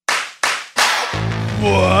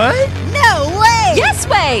What? No way! Yes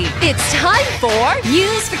way! It's time for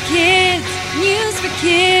News for Kids! News for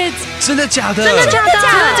Kids! 真的假的？真的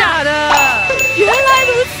假的？原来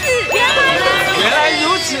如此！原来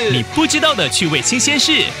如此！你不知道的趣味新鲜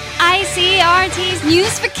事。ICRT's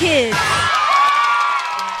News for Kids!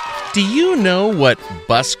 Do you know what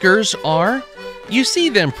buskers are? You see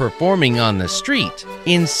them performing on the street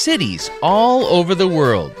in cities all over the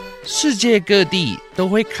world. 世界各地都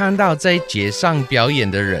会看到在街上表演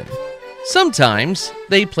的人。Sometimes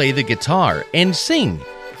they play the guitar and sing.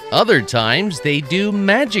 Other times they do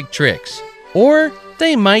magic tricks. Or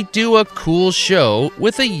they might do a cool show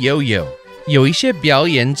with a yo-yo. 有一些表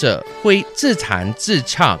演者会自弹自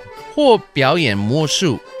唱，或表演魔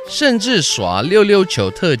术，甚至耍溜溜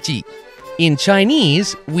球特技。In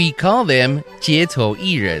Chinese, we call them 街头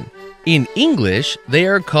艺人. In English, they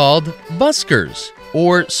are called buskers,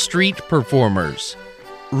 or street performers.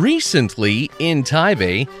 Recently, in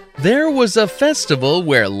Taipei, there was a festival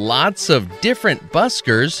where lots of different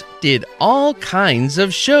buskers did all kinds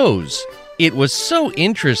of shows. It was so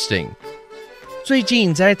interesting. 最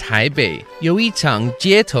近在台北有一场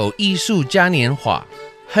街头艺术嘉年华，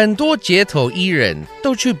很多街头艺人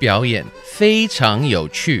都去表演，非常有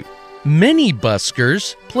趣。Many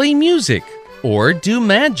buskers play music or do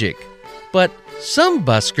magic, but some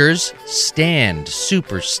buskers stand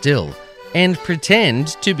super still and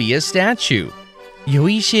pretend to be a statue. 有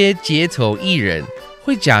一些街头艺人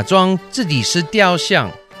会假装自己是雕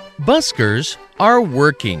像。Buskers are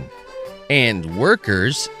working, and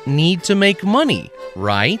workers need to make money,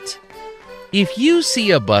 right? If you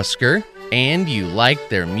see a busker and you like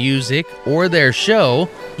their music or their show,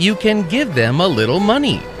 you can give them a little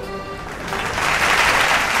money.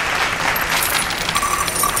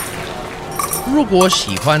 如果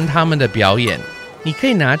喜欢他们的表演，你可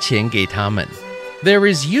以拿钱给他们。There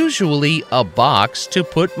is usually a box to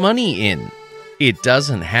put money in. It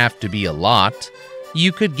doesn't have to be a lot.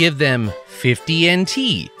 You could give them 50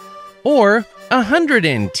 NT, or 100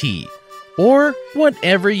 NT, or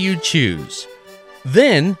whatever you choose.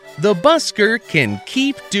 Then the busker can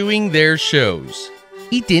keep doing their shows.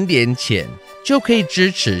 一点点钱就可以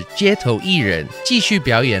支持街头艺人继续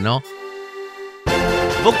表演哦。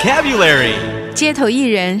Vocabulary 街头艺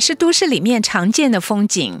人是都市里面常见的风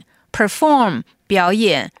景。Perform 表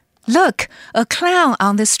演。Look, a clown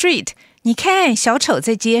on the street. 你看，小丑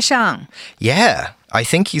在街上。Yeah, I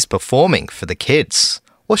think he's performing for the kids.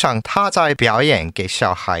 我想他在表演给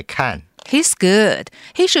小孩看。He's good.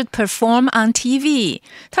 He should perform on TV.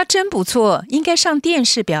 他真不错，应该上电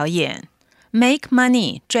视表演。Make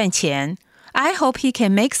money 赚钱。I hope he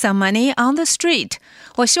can make some money on the street.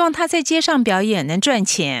 我希望他在街上表演能赚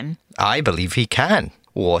钱。I believe he can.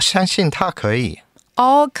 我相信他可以。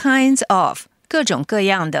All kinds of 各种各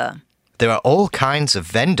样的。There are all kinds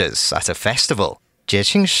of vendors at a festival. 节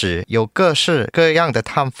庆时有各式各样的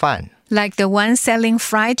摊贩。Like the one selling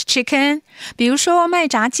fried chicken. 比如说卖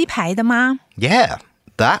炸鸡排的吗？ Yeah,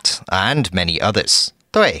 that and many others.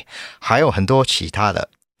 对，还有很多其他的。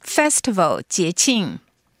Festival 节庆。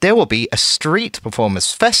There will be a street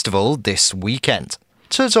performers festival this weekend.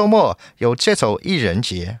 这周末有街头艺人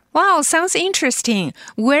节。Wow, sounds interesting.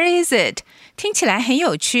 Where is it? 听起来很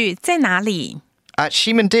有趣，在哪里？ At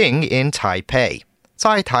Ximending in Taipei.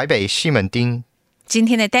 在台北西门町。今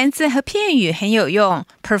天的单字和片语很有用。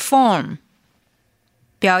Perform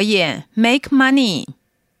表演。Make money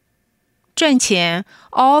赚钱。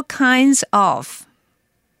All kinds of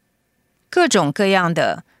各种各样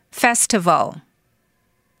的。Festival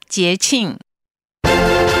节庆。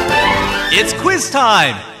 It's quiz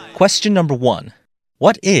time! Question number 1.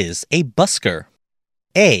 What is a busker?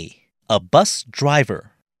 A bus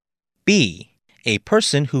driver. B, a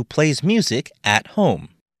person who plays music at home.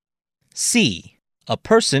 C, a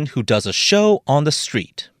person who does a show on the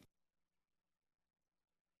street.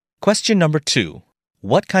 Question number 2.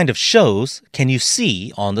 What kind of shows can you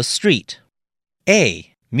see on the street?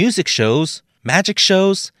 A, music shows, magic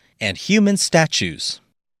shows, and human statues.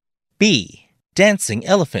 B, dancing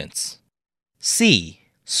elephants. C,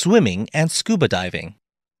 swimming and scuba diving.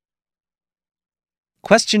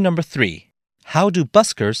 Question number 3. How do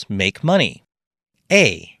buskers make money?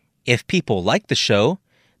 A, if people like the show,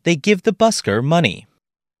 they give the busker money.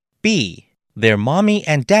 B, their mommy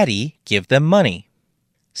and daddy give them money.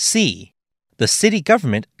 C, the city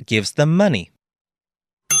government gives them money.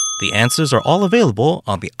 The answers are all available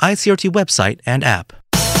on the ICRT website and app.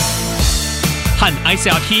 和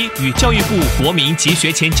ICRT 与教育部国民及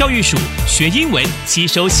学前教育署学英文，吸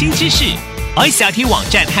收新知识。ICRT 网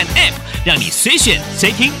站和 App 让你随选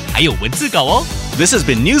随听，还有文字稿哦。This has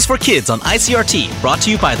been News for Kids on ICRT, brought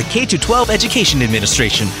to you by the K-12 Education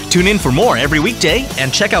Administration. Tune in for more every weekday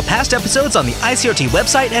and check out past episodes on the ICRT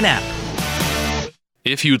website and app.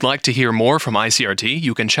 If you'd like to hear more from ICRT,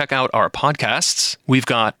 you can check out our podcasts. We've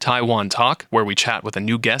got Taiwan Talk, where we chat with a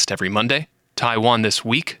new guest every Monday. Taiwan This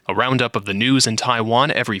Week, a roundup of the news in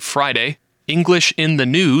Taiwan every Friday. English in the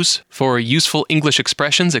News, for useful English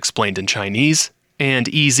expressions explained in Chinese. And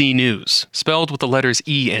EZ News, spelled with the letters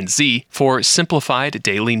E and Z, for simplified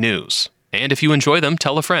daily news. And if you enjoy them,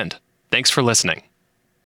 tell a friend. Thanks for listening.